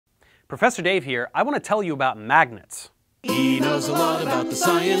Professor Dave here. I want to tell you about magnets. He knows a lot about the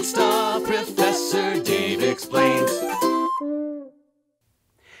science stuff. Professor Dave explains.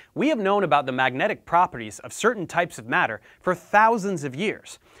 We have known about the magnetic properties of certain types of matter for thousands of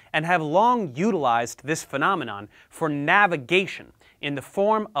years and have long utilized this phenomenon for navigation in the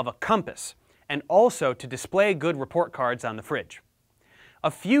form of a compass and also to display good report cards on the fridge. A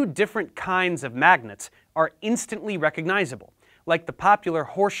few different kinds of magnets are instantly recognizable, like the popular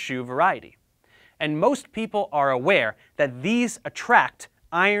horseshoe variety. And most people are aware that these attract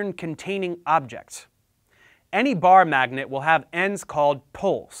iron-containing objects. Any bar magnet will have ends called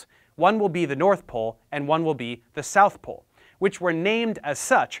poles. One will be the North Pole and one will be the South Pole, which were named as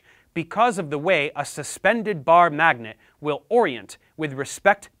such because of the way a suspended bar magnet will orient with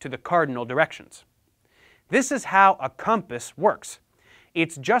respect to the cardinal directions. This is how a compass works.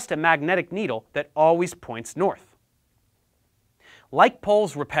 It's just a magnetic needle that always points north. Like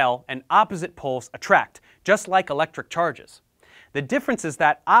poles repel and opposite poles attract, just like electric charges. The difference is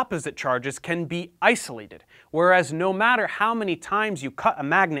that opposite charges can be isolated, whereas no matter how many times you cut a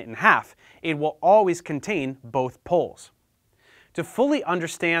magnet in half, it will always contain both poles. To fully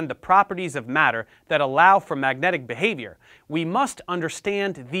understand the properties of matter that allow for magnetic behavior, we must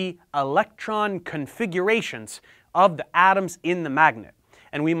understand the electron configurations of the atoms in the magnet,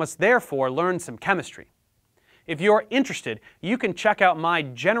 and we must therefore learn some chemistry. If you're interested, you can check out my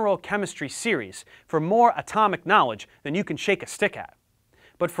General Chemistry series for more atomic knowledge than you can shake a stick at.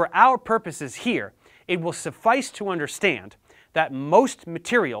 But for our purposes here, it will suffice to understand that most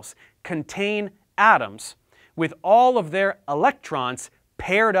materials contain atoms with all of their electrons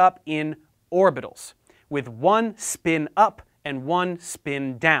paired up in orbitals, with one spin up and one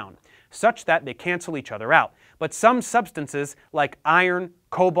spin down, such that they cancel each other out. But some substances like iron,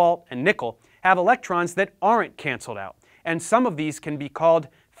 cobalt, and nickel have electrons that aren't canceled out, and some of these can be called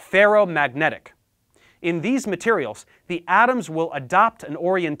ferromagnetic. In these materials, the atoms will adopt an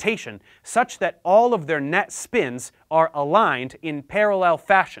orientation such that all of their net spins are aligned in parallel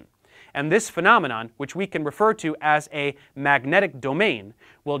fashion, and this phenomenon, which we can refer to as a magnetic domain,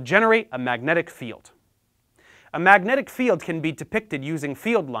 will generate a magnetic field. A magnetic field can be depicted using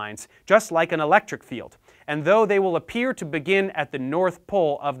field lines, just like an electric field, and though they will appear to begin at the North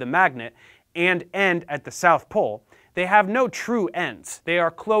Pole of the magnet and end at the South Pole, they have no true ends. They are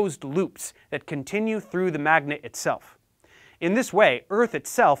closed loops that continue through the magnet itself. In this way, Earth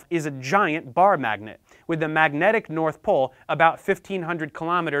itself is a giant bar magnet, with the magnetic North Pole about 1,500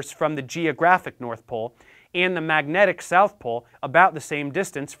 kilometers from the geographic North Pole, and the magnetic South Pole about the same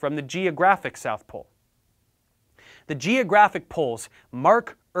distance from the geographic South Pole. The geographic poles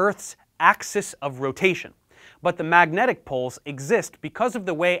mark Earth's axis of rotation, but the magnetic poles exist because of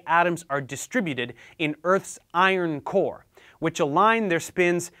the way atoms are distributed in Earth's iron core, which align their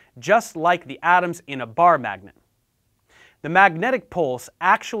spins just like the atoms in a bar magnet. The magnetic poles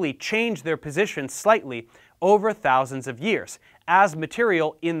actually change their position slightly over thousands of years, as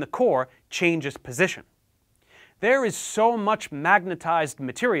material in the core changes position. There is so much magnetized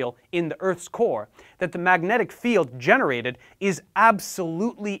material in the Earth's core that the magnetic field generated is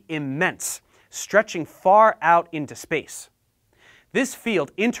absolutely immense, stretching far out into space. This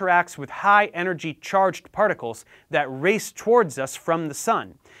field interacts with high-energy charged particles that race towards us from the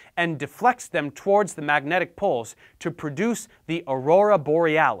sun and deflects them towards the magnetic poles to produce the aurora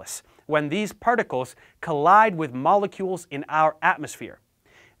borealis, when these particles collide with molecules in our atmosphere.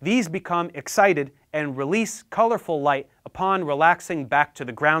 These become excited and release colorful light upon relaxing back to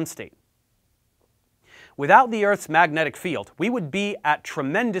the ground state. Without the Earth's magnetic field, we would be at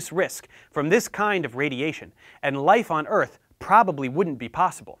tremendous risk from this kind of radiation, and life on Earth probably wouldn't be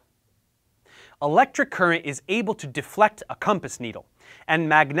possible. Electric current is able to deflect a compass needle, and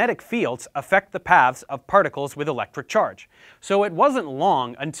magnetic fields affect the paths of particles with electric charge. So it wasn't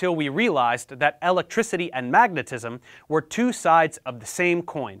long until we realized that electricity and magnetism were two sides of the same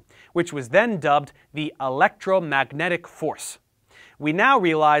coin, which was then dubbed the electromagnetic force. We now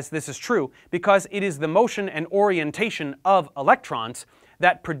realize this is true because it is the motion and orientation of electrons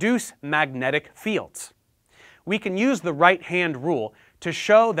that produce magnetic fields. We can use the right-hand rule to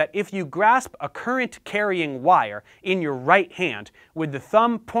show that if you grasp a current-carrying wire in your right hand with the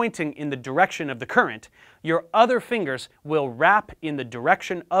thumb pointing in the direction of the current, your other fingers will wrap in the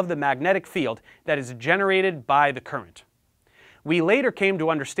direction of the magnetic field that is generated by the current. We later came to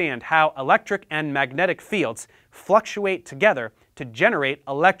understand how electric and magnetic fields fluctuate together to generate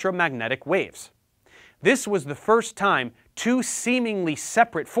electromagnetic waves. This was the first time two seemingly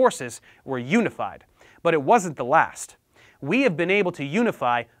separate forces were unified, but it wasn't the last. We have been able to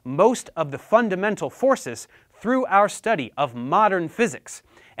unify most of the fundamental forces through our study of modern physics,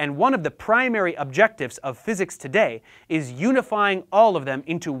 And one of the primary objectives of physics today is unifying all of them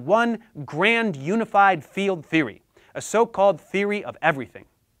into one grand unified field theory, a so-called theory of everything.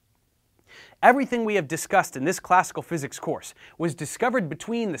 Everything we have discussed in this classical physics course was discovered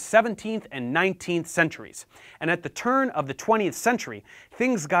between the 17th and 19th centuries, and at the turn of the 20th century,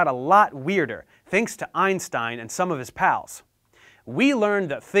 things got a lot weirder thanks to Einstein and some of his pals. We learned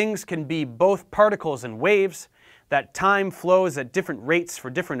that things can be both particles and waves, that time flows at different rates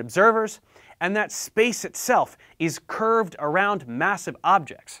for different observers, and that space itself is curved around massive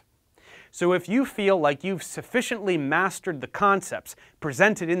objects. So if you feel like you've sufficiently mastered the concepts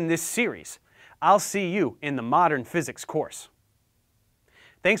presented in this series, I'll see you in the modern physics course.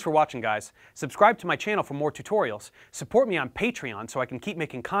 Thanks for watching, guys. Subscribe to my channel for more tutorials, support me on Patreon so I can keep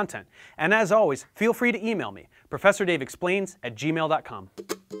making content, and as always, feel free to email me,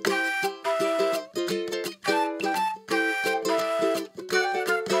 ProfessorDaveExplains@gmail.com.